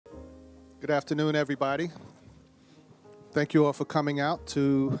Good afternoon, everybody. Thank you all for coming out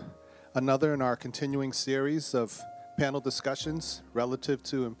to another in our continuing series of panel discussions relative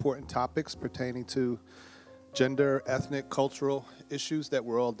to important topics pertaining to gender, ethnic, cultural issues that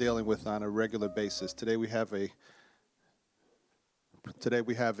we're all dealing with on a regular basis. Today we have an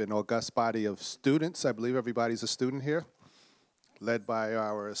august body of students. I believe everybody's a student here, led by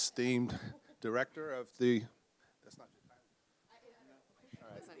our esteemed director of the. That's not your timer.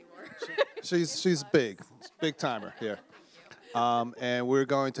 She's big timer here. And we're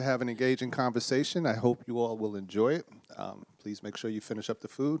going to have an engaging conversation. I hope you all will enjoy it. Please make sure you finish up the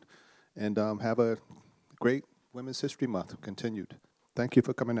food and have a great Women's History Month continued. Thank you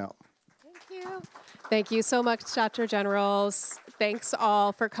for coming out. Thank you. Thank you so much, Dr. Generals. Thanks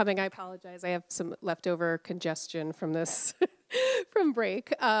all for coming. I apologize. I have some leftover congestion from this, from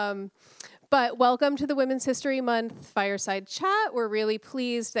break. But welcome to the Women's History Month Fireside Chat. We're really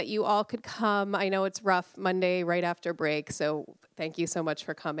pleased that you all could come. I know it's rough Monday right after break, so thank you so much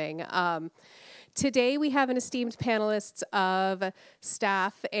for coming. Today we have an esteemed panelists of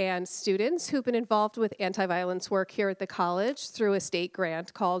staff and students who've been involved with anti-violence work here at the college through a state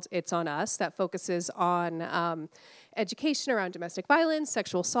grant called It's On Us that focuses on education around domestic violence,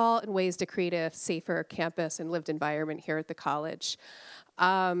 sexual assault, and ways to create a safer campus and lived environment here at the college.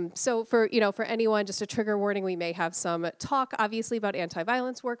 So for anyone, just a trigger warning, we may have some talk, obviously, about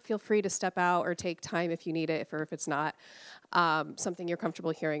anti-violence work. Feel free to step out or take time if you need it, or if it's not something you're comfortable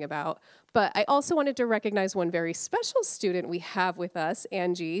hearing about. But I also wanted to recognize one very special student we have with us,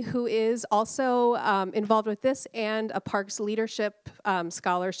 Angie, who is also involved with this and a Parks Leadership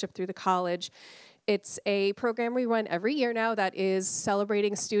Scholarship through the college. It's a program we run every year now that is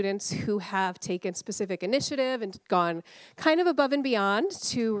celebrating students who have taken specific initiative and gone kind of above and beyond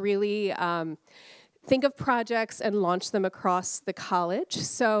to really think of projects and launch them across the college.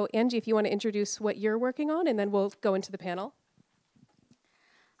 So Angie, if you want to introduce what you're working on, and then we'll go into the panel.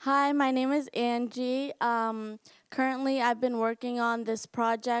 Hi, my name is Angie. Currently, I've been working on this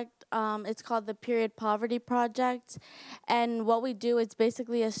project. It's called the Period Poverty Project. And what we do is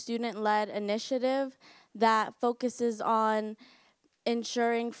basically a student-led initiative that focuses on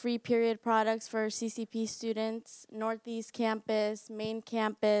ensuring free period products for CCP students, Northeast Campus, Main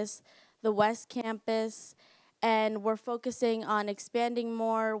Campus, the West Campus. And we're focusing on expanding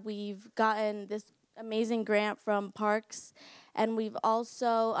more. We've gotten this amazing grant from Parks. And we've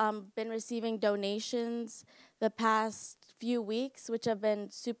also been receiving donations the past few weeks, which have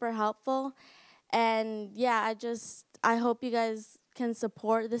been super helpful. And yeah, I hope you guys can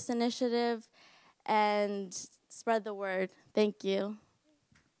support this initiative and spread the word. Thank you.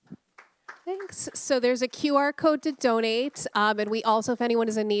 Thanks. So there's a QR code to donate, and we also, if anyone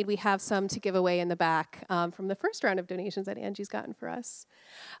is in need, we have some to give away in the back from the first round of donations that Angie's gotten for us.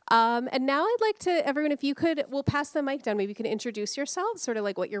 And now I'd like to, everyone, if you could, we'll pass the mic down. Maybe you can introduce yourselves, sort of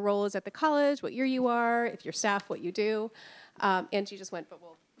like what your role is at the college, what year you are, if you're staff, what you do. Angie just went, but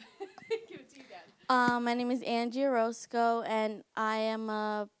we'll give it to you again. My name is Angie Ozorco, and I am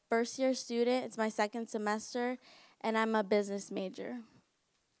a first-year student. It's my second semester, and I'm a business major.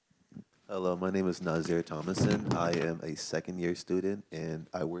 Hello, my name is Nazir Thomason. I am a second-year student, and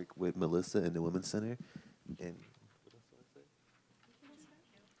I work with Melissa in the Women's Center. And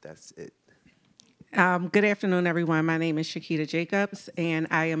that's it. Good afternoon, everyone. My name is Shekita Jacobs, and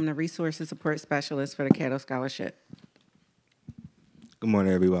I am the Resource and Support Specialist for the Catto Scholarship. Good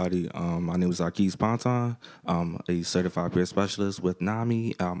morning, everybody. My name is Aikhees Pontoon. I'm a certified peer specialist with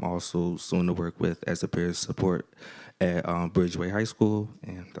NAMI. I'm also soon to work with as a peer support at Bridgeway High School,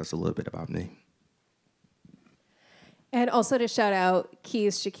 and that's a little bit about me. And also to shout out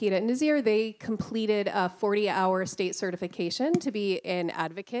Keys, Shekita, and Nazir, they completed a 40-hour state certification to be an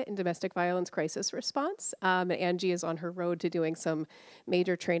advocate in domestic violence crisis response. And Angie is on her road to doing some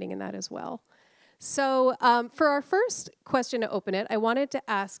major training in that as well. So for our first question to open it, I wanted to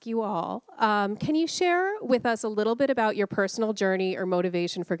ask you all, can you share with us a little bit about your personal journey or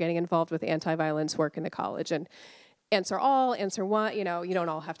motivation for getting involved with anti-violence work in the college? And answer all, answer one, you don't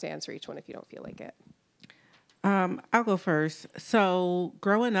all have to answer each one if you don't feel like it. I'll go first. So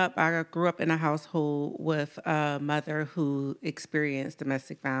growing up, I grew up in a household with a mother who experienced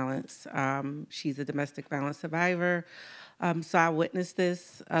domestic violence. She's a domestic violence survivor. So I witnessed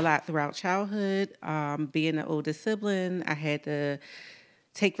this a lot throughout childhood. Being the oldest sibling, I had to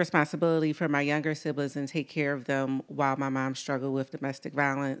take responsibility for my younger siblings and take care of them while my mom struggled with domestic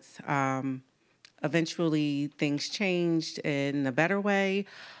violence. Eventually, things changed in a better way.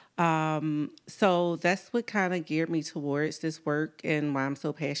 So that's what kind of geared me towards this work, and why I'm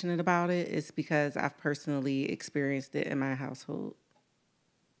so passionate about it is because I've personally experienced it in my household.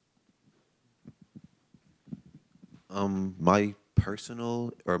 My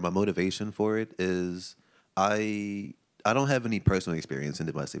personal or my motivation for it is I don't have any personal experience in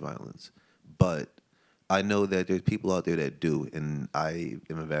domestic violence, but I know that there's people out there that do, and I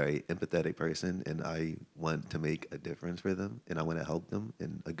am a very empathetic person, and I want to make a difference for them, and I want to help them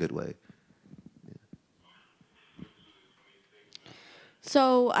in a good way.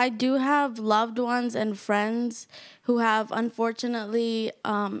 So I do have loved ones and friends who have unfortunately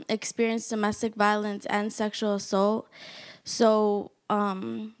experienced domestic violence and sexual assault. So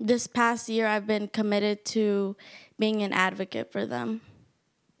this past year, I've been committed to being an advocate for them.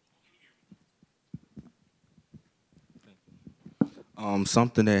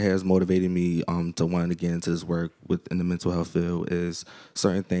 Something that has motivated me to want to get into this work within the mental health field is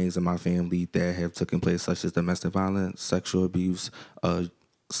certain things in my family that have taken place, such as domestic violence, sexual abuse,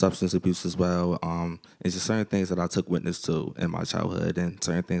 substance abuse as well. It's just certain things that I took witness to in my childhood and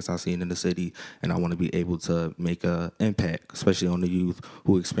certain things I've seen in the city, and I want to be able to make an impact, especially on the youth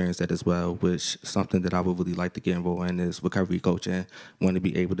who experience that as well, which something that I would really like to get involved in is recovery coaching. Want to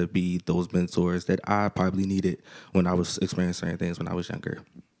be able to be those mentors that I probably needed when I was experiencing certain things when I was younger.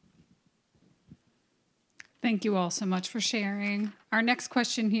 Thank you all so much for sharing. Our next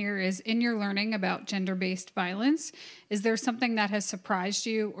question here is, in your learning about gender-based violence, is there something that has surprised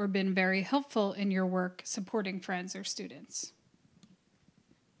you or been very helpful in your work supporting friends or students?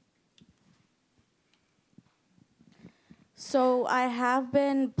 So I have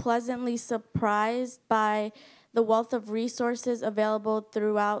been pleasantly surprised by the wealth of resources available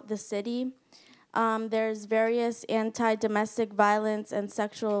throughout the city. There's various anti-domestic violence and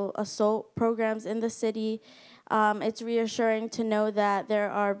sexual assault programs in the city. It's reassuring to know that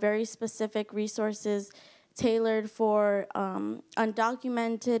there are very specific resources tailored for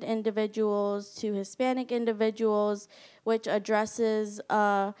undocumented individuals to Hispanic individuals, which addresses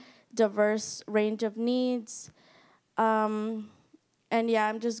a diverse range of needs. And yeah,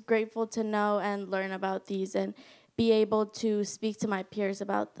 I'm just grateful to know and learn about these and be able to speak to my peers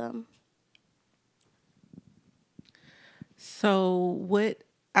about them. So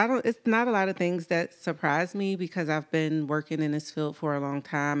it's not a lot of things that surprise me because I've been working in this field for a long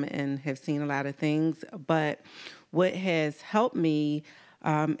time and have seen a lot of things. But what has helped me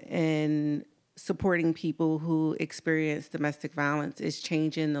in supporting people who experience domestic violence is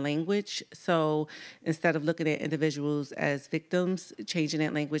changing the language. So instead of looking at individuals as victims, changing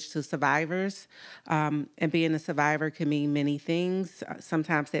that language to survivors. And being a survivor can mean many things.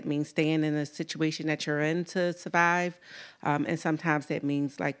 Sometimes that means staying in a situation that you're in to survive. And sometimes that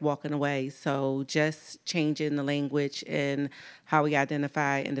means like walking away. So just changing the language and how we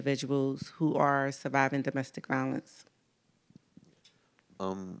identify individuals who are surviving domestic violence.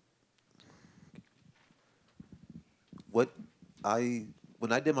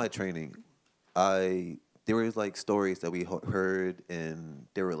 When I did my training, there was like stories that we heard, and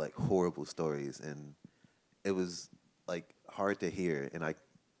they were like horrible stories, and it was like hard to hear, and I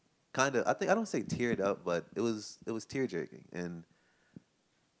don't say teared up, but it was tear jerking, and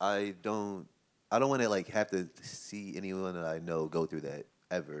I don't want to like have to see anyone that I know go through that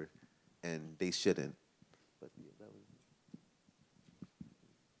ever, and they shouldn't. But yeah, that was.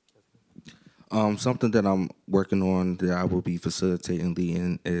 Something that I'm working on that I will be facilitating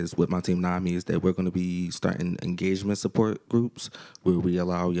leading is with my team NAMI is that we're going to be starting engagement support groups where we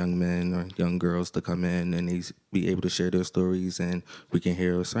allow young men or young girls to come in and they be able to share their stories, and we can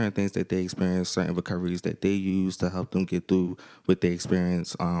hear certain things that they experience, certain recoveries that they use to help them get through what they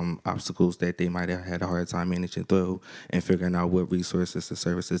experience, obstacles that they might have had a hard time managing through, and figuring out what resources and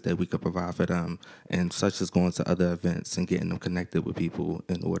services that we could provide for them, and such as going to other events and getting them connected with people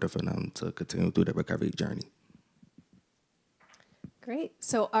in order for them to continue through their recovery journey. Great.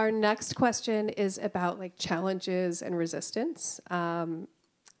 So our next question is about like challenges and resistance.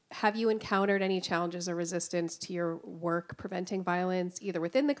 Have you encountered any challenges or resistance to your work preventing violence, either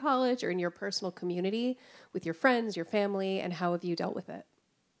within the college or in your personal community, with your friends, your family, and how have you dealt with it?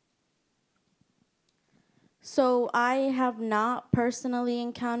 So I have not personally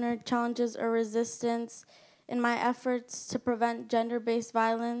encountered challenges or resistance in my efforts to prevent gender-based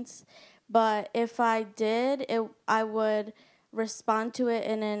violence, but if I did, I would respond to it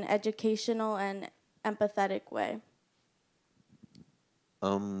in an educational and empathetic way.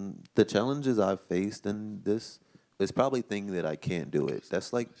 The challenges I've faced in this is probably thinking that I can't do it.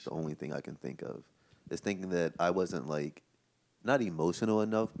 That's like the only thing I can think of. Is thinking that I wasn't like not emotional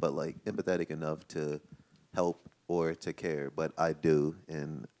enough, but like empathetic enough to help or to care. But I do,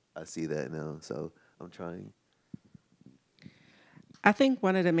 and I see that now. So I'm trying. I think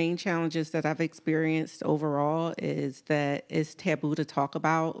one of the main challenges that I've experienced overall is that it's taboo to talk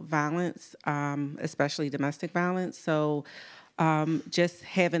about violence, especially domestic violence. So just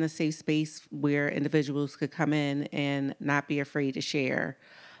having a safe space where individuals could come in and not be afraid to share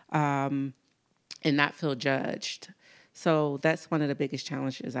and not feel judged. So that's one of the biggest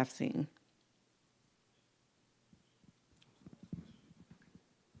challenges I've seen.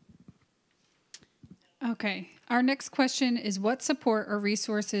 Okay. Our next question is, what support or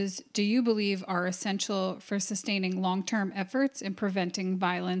resources do you believe are essential for sustaining long-term efforts in preventing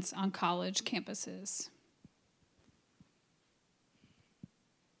violence on college campuses?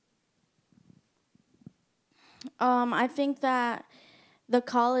 I think that the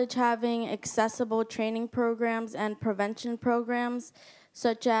college having accessible training programs and prevention programs,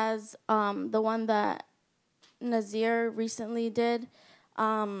 such as the one that Nazir recently did,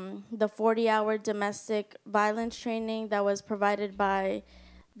 the 40-hour domestic violence training that was provided by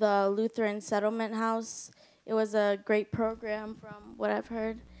the Lutheran Settlement House. It was a great program from what I've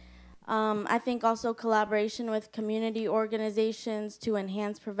heard. I think also collaboration with community organizations to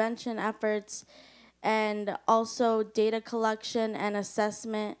enhance prevention efforts, and also data collection and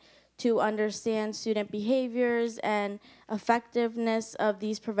assessment to understand student behaviors and effectiveness of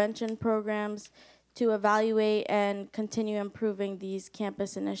these prevention programs to evaluate and continue improving these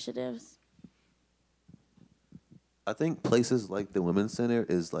campus initiatives. I think places like the Women's Center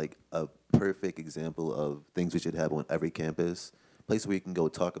is like a perfect example of things we should have on every campus. Place where you can go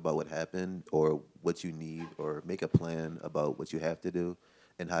talk about what happened or what you need or make a plan about what you have to do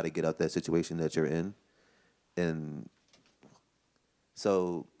and how to get out that situation that you're in. And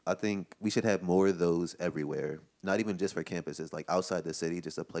so I think we should have more of those everywhere, not even just for campuses, like outside the city,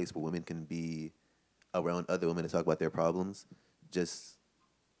 just a place where women can be around other women to talk about their problems. Just,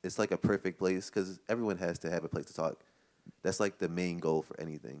 it's like a perfect place because everyone has to have a place to talk. That's like the main goal for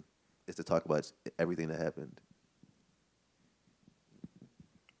anything, is to talk about everything that happened.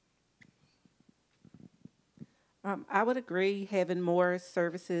 I would agree, having more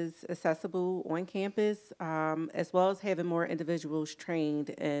services accessible on campus, as well as having more individuals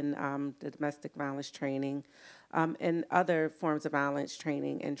trained in the domestic violence training and other forms of violence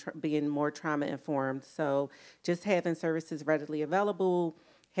training, and being more trauma informed. So just having services readily available,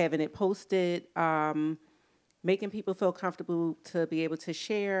 having it posted, making people feel comfortable to be able to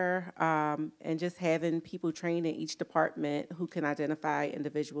share, and just having people trained in each department who can identify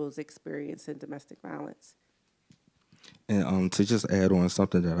individuals experiencing domestic violence. And to just add on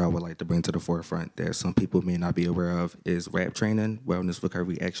something that I would like to bring to the forefront that some people may not be aware of is RAP training, Wellness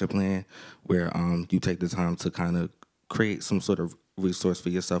Recovery Action Plan, where you take the time to kind of create some sort of resource for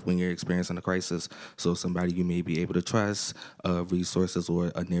yourself when you're experiencing a crisis. So somebody you may be able to trust, resources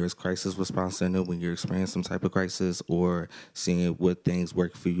or a nearest crisis response center when you're experiencing some type of crisis, or seeing what things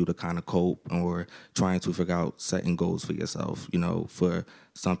work for you to kind of cope, or trying to figure out setting goals for yourself, you know, for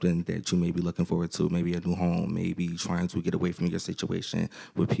something that you may be looking forward to, maybe a new home, maybe trying to get away from your situation.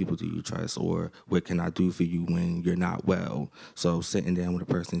 What people do you trust, or what can I do for you when you're not well? So sitting down with a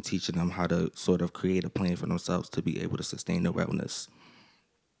person, teaching them how to sort of create a plan for themselves to be able to sustain their wellness.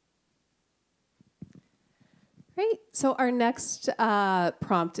 Great. So our next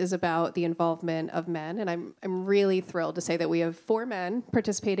prompt is about the involvement of men, and I'm really thrilled to say that we have 4 men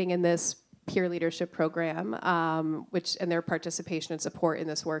participating in this peer leadership program, and their participation and support in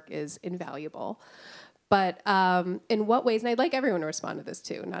this work is invaluable. But in what ways, and I'd like everyone to respond to this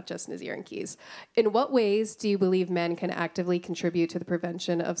too, not just Nazir and Aikhees, in what ways do you believe men can actively contribute to the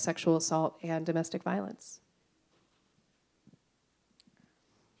prevention of sexual assault and domestic violence?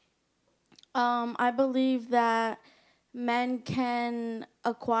 I believe that men can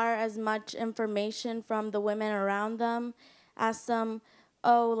acquire as much information from the women around them. Ask them,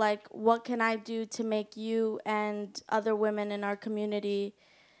 oh, like, what can I do to make you and other women in our community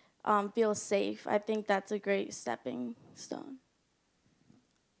feel safe? I think that's a great stepping stone.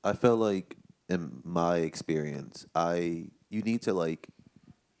 I feel like in my experience, you need to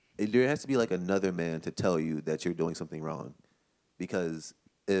there has to be like another man to tell you that you're doing something wrong, because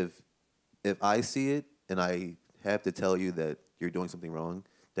if I see it and I have to tell you that you're doing something wrong,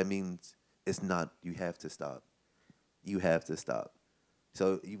 that means it's not, you have to stop. You have to stop.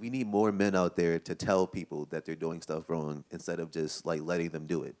 So we need more men out there to tell people that they're doing stuff wrong instead of just like letting them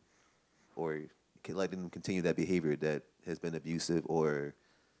do it, or letting them continue that behavior that has been abusive or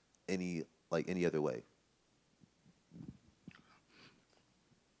any other way.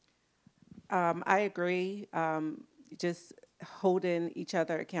 I agree. Just holding each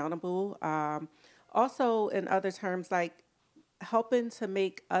other accountable. Also, in other terms, like helping to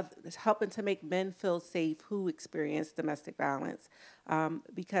make men feel safe who experience domestic violence,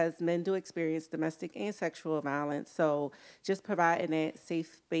 because men do experience domestic and sexual violence. So just providing that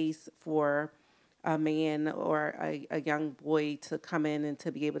safe space for a man or a young boy to come in and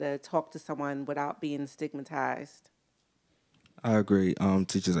to be able to talk to someone without being stigmatized. I agree. To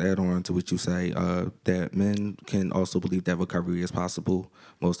just add on to what you say, that men can also believe that recovery is possible.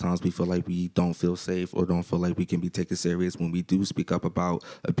 Most times we feel like we don't feel safe or don't feel like we can be taken serious when we do speak up about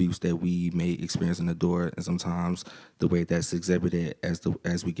abuse that we may experience in the door. And sometimes the way that's exhibited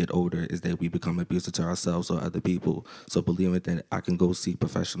as we get older is that we become abusive to ourselves or other people. So believing that I can go seek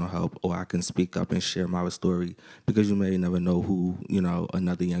professional help or I can speak up and share my story, because you may never know who,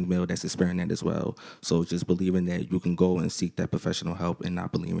 another young male that's experiencing that as well. So just believing that you can go and seek that professional help and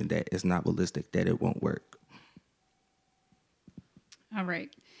not believing that it's not realistic, that it won't work. All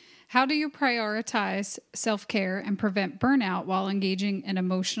right. How do you prioritize self-care and prevent burnout while engaging in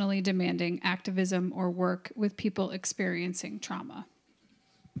emotionally demanding activism or work with people experiencing trauma?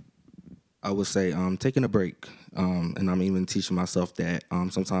 I would say taking a break, and I'm even teaching myself that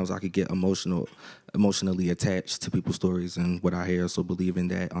sometimes I could get emotionally attached to people's stories and what I hear. So believing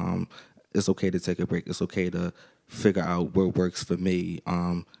that it's okay to take a break. It's okay to figure out what works for me.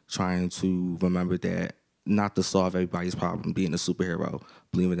 Trying to remember that not to solve everybody's problem, being a superhero,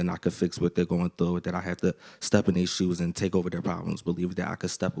 believing that I could fix what they're going through, that I have to step in their shoes and take over their problems, believing that I could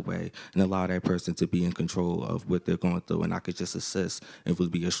step away and allow that person to be in control of what they're going through, and I could just assist and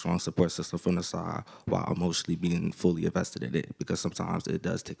would be a strong support system from the side while emotionally being fully invested in it, because sometimes it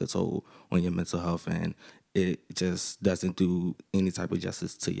does take a toll on your mental health and it just doesn't do any type of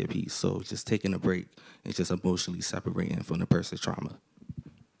justice to your peace. So just taking a break and just emotionally separating from the person's trauma.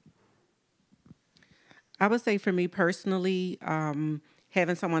 I would say for me personally,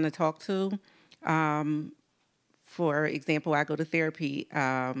 having someone to talk to. For example, I go to therapy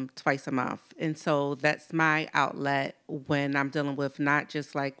twice a month. And so that's my outlet when I'm dealing with not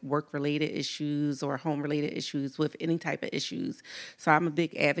just like work-related issues or home-related issues, with any type of issues. So I'm a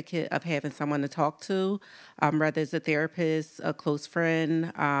big advocate of having someone to talk to, whether it's a therapist, a close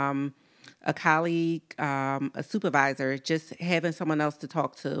friend, a colleague, a supervisor, just having someone else to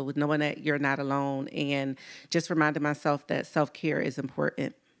talk to, with knowing that you're not alone, and just reminding myself that self-care is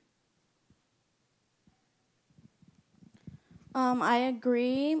important. I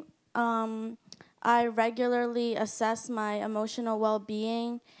agree. I regularly assess my emotional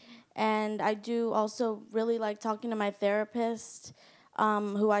well-being, and I do also really like talking to my therapist,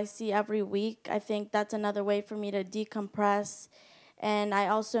 who I see every week. I think that's another way for me to decompress. And I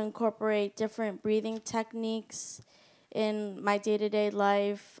also incorporate different breathing techniques in my day-to-day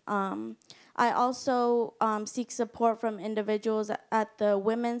life. I also seek support from individuals at the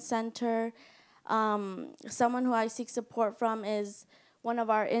Women's Center. Someone who I seek support from is one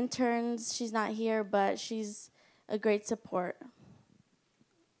of our interns. She's not here, but she's a great support.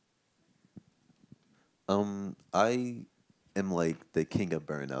 I am like the king of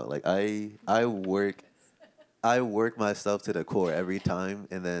burnout. Like I work myself to the core every time,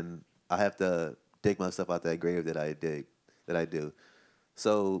 and then I have to dig myself out that grave that I do.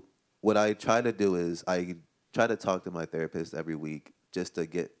 So what I try to do is I try to talk to my therapist every week, just to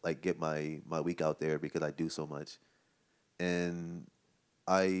get my week out there, because I do so much. And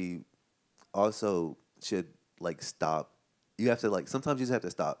I also should stop. You have to sometimes you just have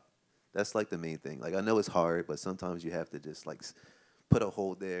to stop. That's the main thing. I know it's hard, but sometimes you have to just put a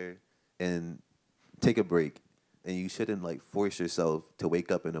hold there and take a break. And you shouldn't force yourself to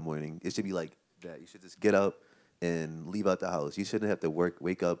wake up in the morning. It should be like that. You should just get up and leave out the house. You shouldn't have to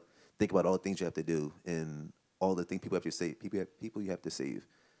wake up, think about all the things you have to do and all the things people have to save. People you have to save.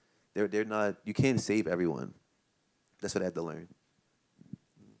 They're not. You can't save everyone. That's what I had to learn.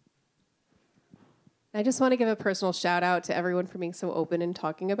 I just want to give a personal shout out to everyone for being so open and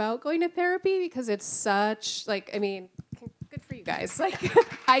talking about going to therapy, because it's such good for you guys.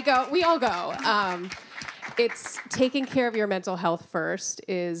 We all go. It's taking care of your mental health first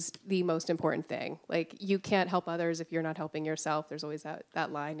is the most important thing. You can't help others if you're not helping yourself. There's always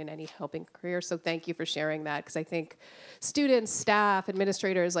that line in any helping career. So thank you for sharing that, because I think students, staff,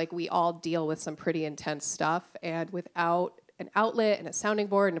 administrators, we all deal with some pretty intense stuff. And without an outlet and a sounding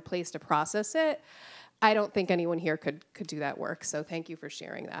board and a place to process it, I don't think anyone here could do that work. So thank you for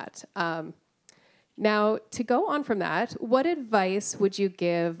sharing that. Now, to go on from that, what advice would you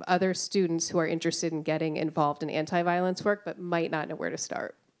give other students who are interested in getting involved in anti-violence work but might not know where to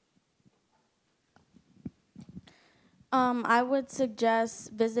start? I would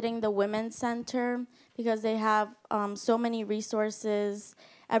suggest visiting the Women's Center, because they have so many resources.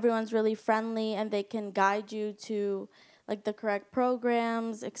 Everyone's really friendly, and they can guide you to like the correct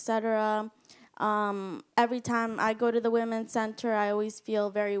programs, etc. Every time I go to the Women's Center, I always feel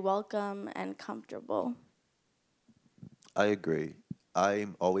very welcome and comfortable. I agree.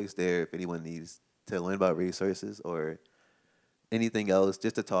 I'm always there if anyone needs to learn about resources or anything else,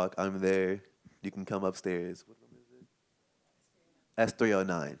 just to talk. I'm there. You can come upstairs. What number is it?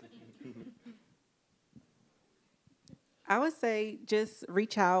 S309. I would say just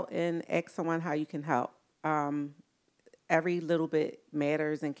reach out and ask someone how you can help. Every little bit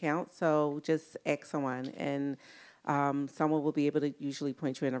matters and counts, so just ask someone, and someone will be able to usually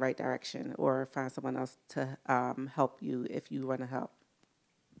point you in the right direction or find someone else to help you if you want to help.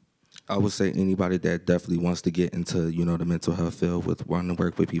 I would say anybody that definitely wants to get into, the mental health field with wanting to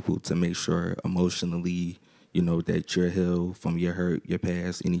work with people to make sure emotionally, that you're healed from your hurt, your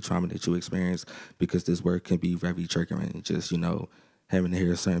past, any trauma that you experienced, because this work can be very triggering. Just, having to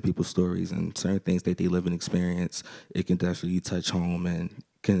hear certain people's stories and certain things that they live and experience, it can definitely touch home and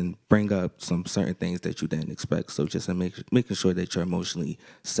can bring up some certain things that you didn't expect. So just making sure that you're emotionally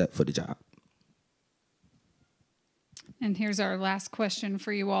set for the job. And here's our last question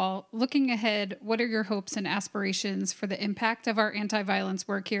for you all. Looking ahead, what are your hopes and aspirations for the impact of our anti-violence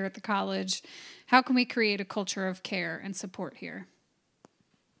work here at the college? How can we create a culture of care and support here?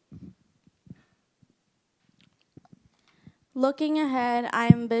 Looking ahead, I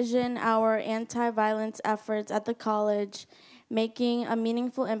envision our anti-violence efforts at the college making a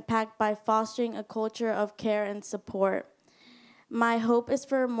meaningful impact by fostering a culture of care and support. My hope is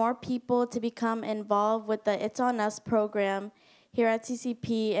for more people to become involved with the It's On Us program here at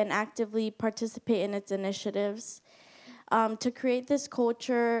CCP and actively participate in its initiatives. To create this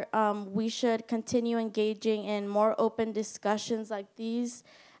culture, we should continue engaging in more open discussions like these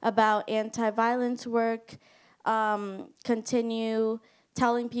about anti-violence work, continue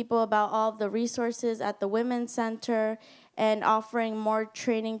telling people about all of the resources at the Women's Center, and offering more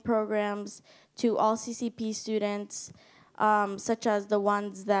training programs to all CCP students, such as the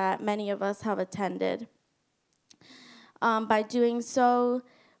ones that many of us have attended. By doing so,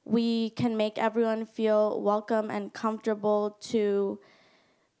 we can make everyone feel welcome and comfortable to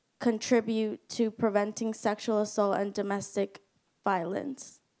contribute to preventing sexual assault and domestic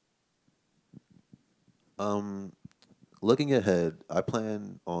violence. Looking ahead, I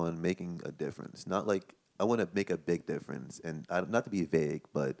plan on making a difference. Not like I want to make a big difference, and not to be vague,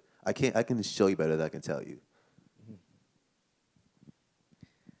 but I can show you better than I can tell you.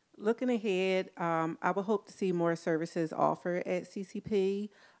 Looking ahead, I would hope to see more services offered at CCP,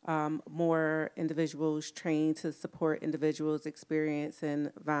 more individuals trained to support individuals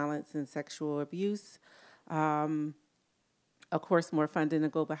experiencing violence and sexual abuse. Of course, more funding to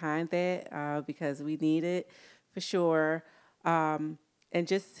go behind that because we need it for sure. And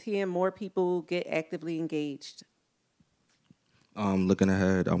just seeing more people get actively engaged. Looking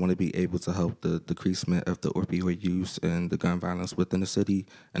ahead, I want to be able to help the decreasement of the opioid use and the gun violence within the city.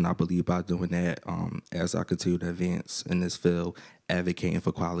 And I believe by doing that, as I continue to advance in this field, advocating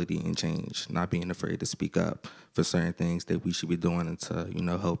for quality and change, not being afraid to speak up for certain things that we should be doing and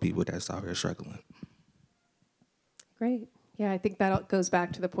to, help people that's out here struggling. Great. Yeah, I think that goes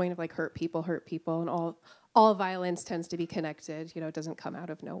back to the point of like hurt people, and all violence tends to be connected. It doesn't come out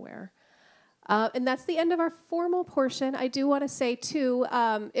of nowhere. And that's the end of our formal portion. I do want to say, too,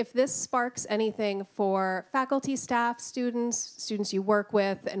 if this sparks anything for faculty, staff, students you work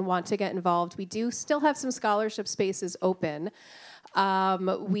with and want to get involved, we do still have some scholarship spaces open.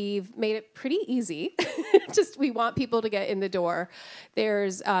 We've made it pretty easy. Just we want people to get in the door.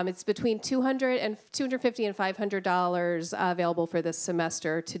 There's it's between $250 and $500 available for this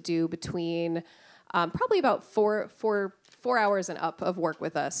semester to do between probably about four hours and up of work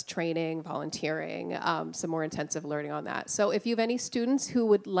with us, training, volunteering, some more intensive learning on that. So if you have any students who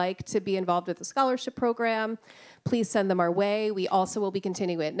would like to be involved with the scholarship program, please send them our way. We also will be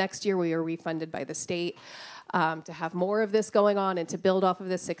continuing it next year. We are refunded by the state to have more of this going on and to build off of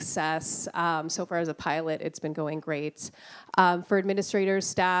this success. So far as a pilot, it's been going great. For administrators,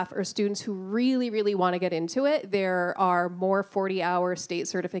 staff, or students who really, really want to get into it, there are more 40-hour state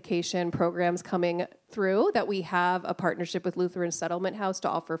certification programs coming through that we have a partnership with Lutheran Settlement House to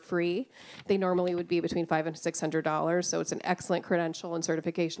offer free. They normally would be between $500 and $600, so it's an excellent credential and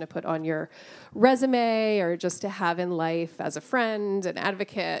certification to put on your resume or just to have in life as a friend, an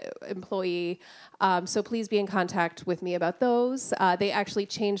advocate, employee. So please be in contact with me about those. They actually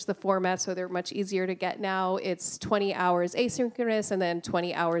changed the format, so they're much easier to get now. It's 20 hours asynchronous and then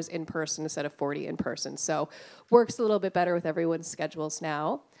 20 hours in person instead of 40 in person. So works a little bit better with everyone's schedules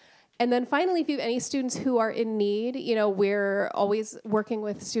now. And then finally, if you have any students who are in need, we're always working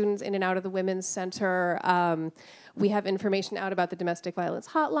with students in and out of the Women's Center. We have information out about the domestic violence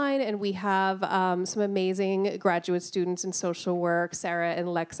hotline, and we have some amazing graduate students in social work. Sarah and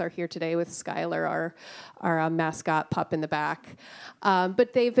Lex are here today with Skylar, our mascot pup in the back.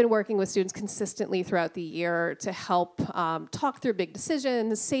 But they've been working with students consistently throughout the year to help talk through big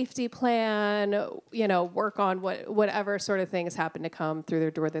decisions, safety plan, work on whatever sort of things happen to come through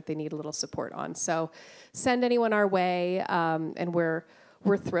their door that they need a little support on. So send anyone our way, and we're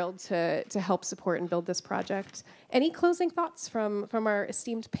thrilled to help support and build this project. Any closing thoughts from our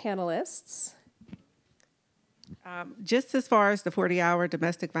esteemed panelists? Just as far as the 40-hour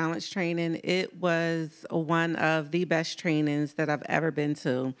domestic violence training, it was one of the best trainings that I've ever been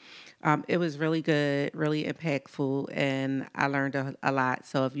to. It was really good, really impactful, and I learned a lot.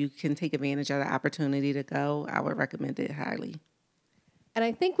 So if you can take advantage of the opportunity to go, I would recommend it highly. And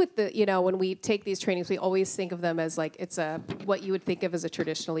I think with when we take these trainings, we always think of them as like it's what you would think of as a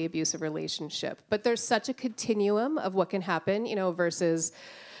traditionally abusive relationship. But there's such a continuum of what can happen, versus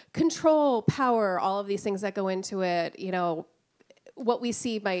control, power, all of these things that go into it. What we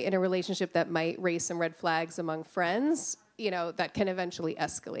see in a relationship that might raise some red flags among friends, that can eventually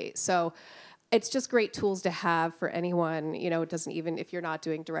escalate. So it's just great tools to have for anyone. It doesn't even, if you're not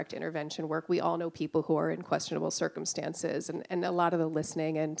doing direct intervention work, we all know people who are in questionable circumstances, and a lot of the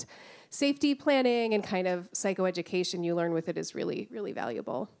listening and safety planning and kind of psychoeducation you learn with it is really, really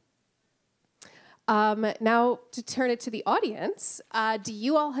valuable. Now to turn it to the audience, do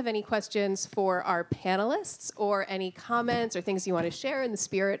you all have any questions for our panelists, or any comments or things you want to share in the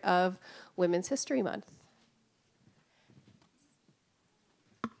spirit of Women's History Month?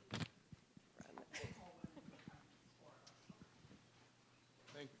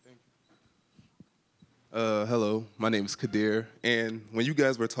 Hello, my name is Kadir, and when you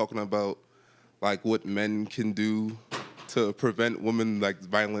guys were talking about like what men can do to prevent women like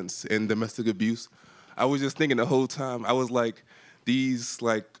violence and domestic abuse, I was just thinking the whole time, I was like, these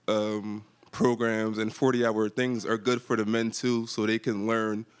like programs and 40-hour things are good for the men too, so they can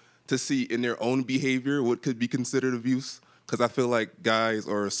learn to see in their own behavior what could be considered abuse. Because I feel like guys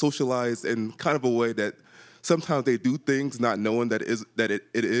are socialized in kind of a way that sometimes they do things not knowing that it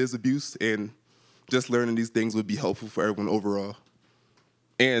is abuse, and just learning these things would be helpful for everyone overall.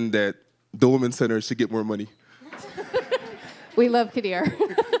 And that the Women's Center should get more money. We love Kadir.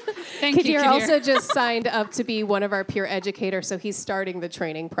 Thank you, Kadir Kadir. also just signed up to be one of our peer educators, so he's starting the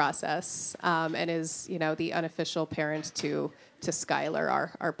training process, and is, the unofficial parent to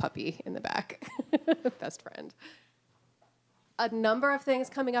Skylar, our puppy in the back, best friend. A number of things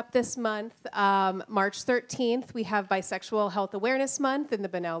coming up this month. March 13th, we have Bisexual Health Awareness Month in the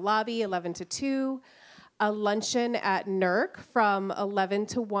Bunnell Lobby, 11 to 2. A luncheon at NERC from 11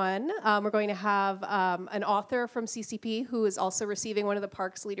 to 1. We're going to have an author from CCP who is also receiving one of the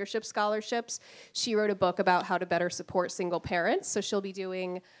Parks Leadership Scholarships. She wrote a book about how to better support single parents, so she'll be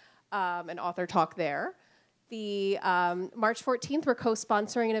doing an author talk there. The March 14th, we're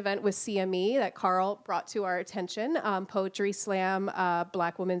co-sponsoring an event with CME that Carl brought to our attention, Poetry Slam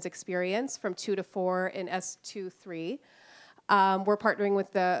Black Women's Experience from 2 to 4 in S23. We're partnering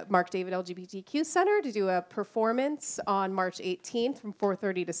with the Mark David LGBTQ Center to do a performance on March 18th from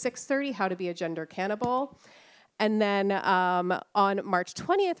 4:30 to 6:30, How to Be a Gender Cannibal. And then on March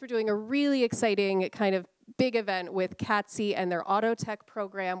 20th, we're doing a really exciting kind of big event with CATSI and their auto tech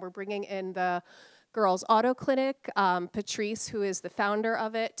program. We're bringing in the Girls Auto Clinic, Patrice, who is the founder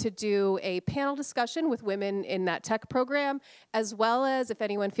of it, to do a panel discussion with women in that tech program, as well as, if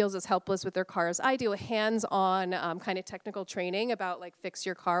anyone feels as helpless with their car as I do, a hands-on kind of technical training about like Fix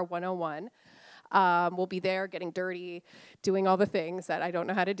Your Car 101. We'll be there getting dirty, doing all the things that I don't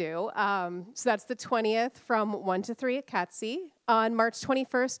know how to do. So that's the 20th from 1 to 3 at CATSI. On March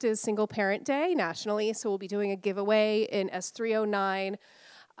 21st is Single Parent Day nationally, so we'll be doing a giveaway in S309.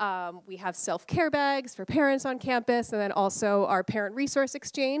 We have self-care bags for parents on campus, and then also our Parent Resource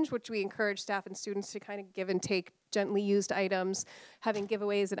Exchange, which we encourage staff and students to kind of give and take gently used items, having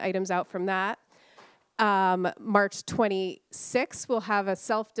giveaways and items out from that. March 26th, we'll have a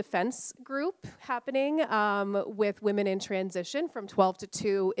self-defense group happening with women in transition from 12 to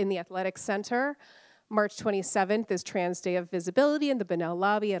 2 in the Athletics Center. March 27th is Trans Day of Visibility in the Bunnell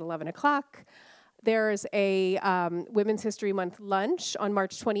Lobby at 11 o'clock. There's a Women's History Month lunch on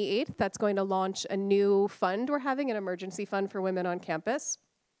March 28th that's going to launch a new fund we're having, an emergency fund for women on campus.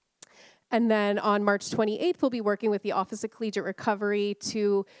 And then on March 28th, we'll be working with the Office of Collegiate Recovery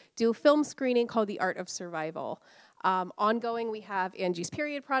to do a film screening called The Art of Survival. Ongoing, we have Angie's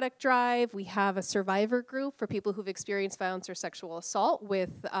Period Product Drive. We have a survivor group for people who've experienced violence or sexual assault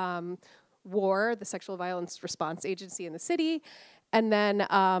with WAR, the Sexual Violence Response Agency in the city. and then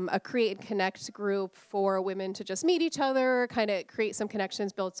a Create and Connect group for women to just meet each other, kind of create some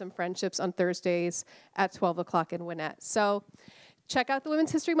connections, build some friendships on Thursdays at 12 o'clock in Gwinnett. So check out the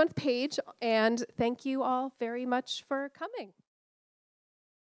Women's History Month page, and thank you all very much for coming.